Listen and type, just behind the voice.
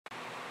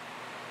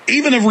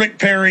even if Rick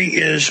Perry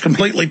is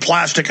completely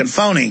plastic and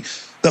phony,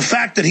 the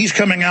fact that he's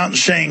coming out and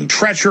saying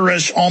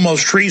treacherous,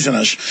 almost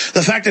treasonous,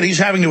 the fact that he's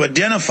having to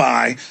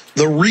identify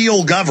the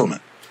real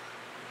government,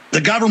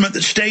 the government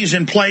that stays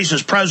in place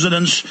as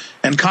presidents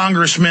and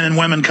congressmen and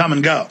women come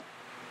and go,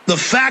 the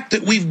fact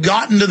that we've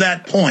gotten to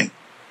that point,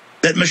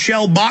 that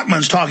Michelle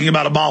Bachmann's talking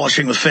about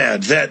abolishing the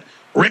Fed, that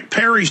Rick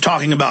Perry's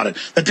talking about it,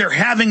 that they're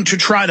having to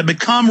try to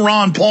become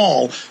Ron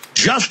Paul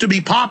just to be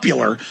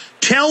popular,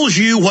 tells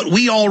you what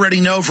we already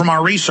know from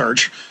our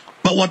research,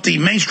 but what the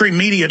mainstream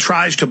media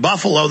tries to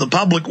buffalo the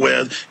public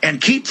with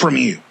and keep from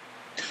you.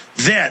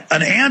 That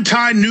an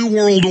anti-New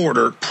World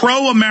Order,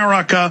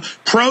 pro-America,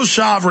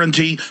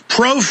 pro-sovereignty,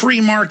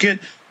 pro-free market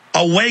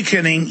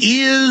awakening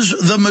is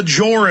the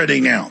majority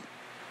now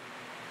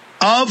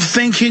of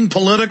thinking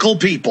political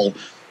people.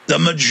 The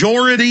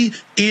majority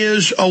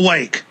is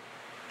awake.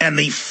 And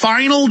the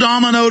final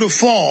domino to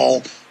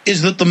fall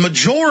is that the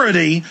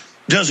majority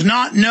does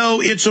not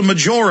know it's a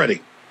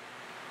majority.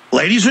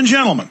 Ladies and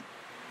gentlemen,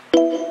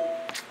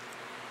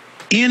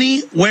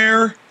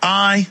 anywhere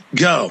I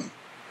go,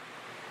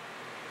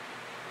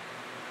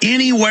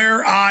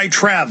 anywhere I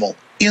travel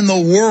in the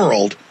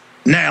world,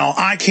 now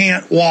I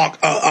can't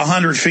walk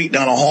 100 feet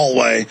down a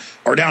hallway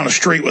or down a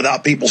street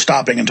without people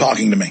stopping and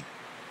talking to me.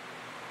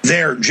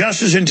 They're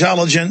just as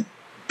intelligent,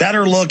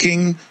 better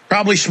looking,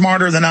 probably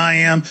smarter than I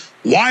am.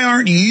 Why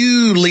aren't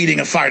you leading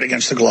a fight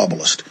against the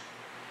globalist?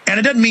 And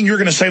it doesn't mean you're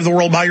going to save the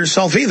world by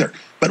yourself either.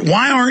 But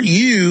why aren't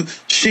you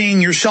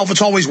seeing yourself?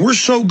 It's always, we're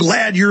so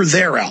glad you're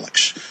there,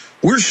 Alex.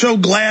 We're so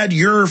glad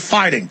you're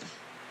fighting.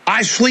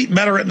 I sleep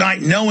better at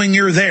night knowing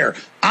you're there.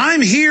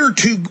 I'm here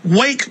to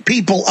wake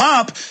people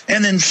up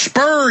and then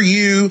spur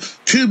you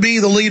to be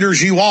the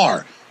leaders you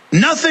are.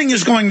 Nothing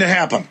is going to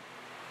happen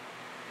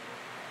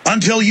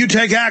until you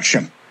take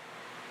action.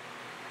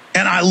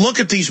 And I look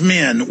at these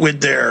men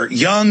with their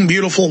young,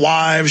 beautiful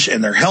wives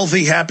and their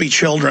healthy, happy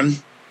children,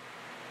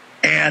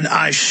 and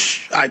I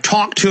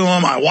talk to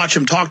them. I watch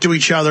them talk to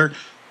each other.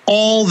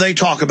 All they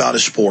talk about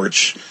is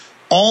sports.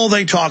 All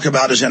they talk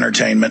about is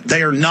entertainment.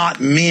 They are not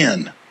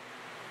men.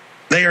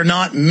 They are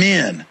not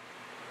men.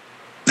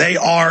 They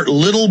are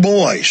little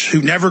boys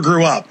who never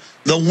grew up.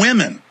 The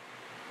women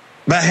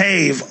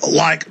behave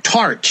like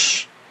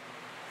tarts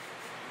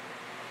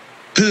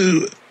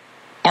who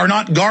are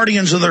not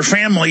guardians of their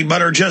family,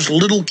 but are just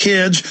little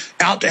kids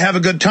out to have a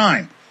good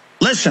time.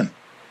 Listen,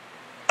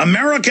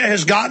 America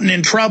has gotten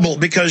in trouble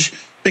because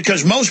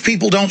most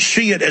people don't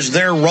see it as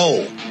their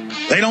role.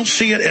 They don't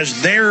see it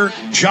as their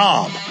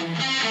job.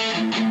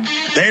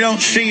 They don't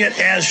see it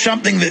as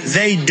something that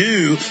they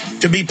do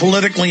to be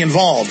politically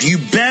involved. You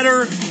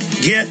better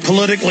get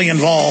politically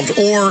involved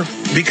or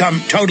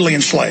become totally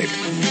enslaved.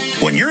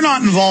 When you're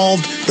not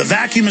involved, the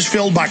vacuum is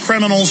filled by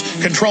criminals,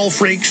 control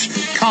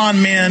freaks,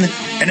 con men,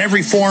 and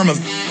every form of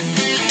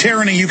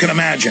tyranny you can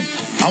imagine.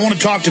 I want to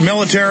talk to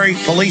military,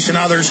 police, and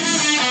others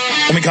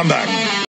when we come back.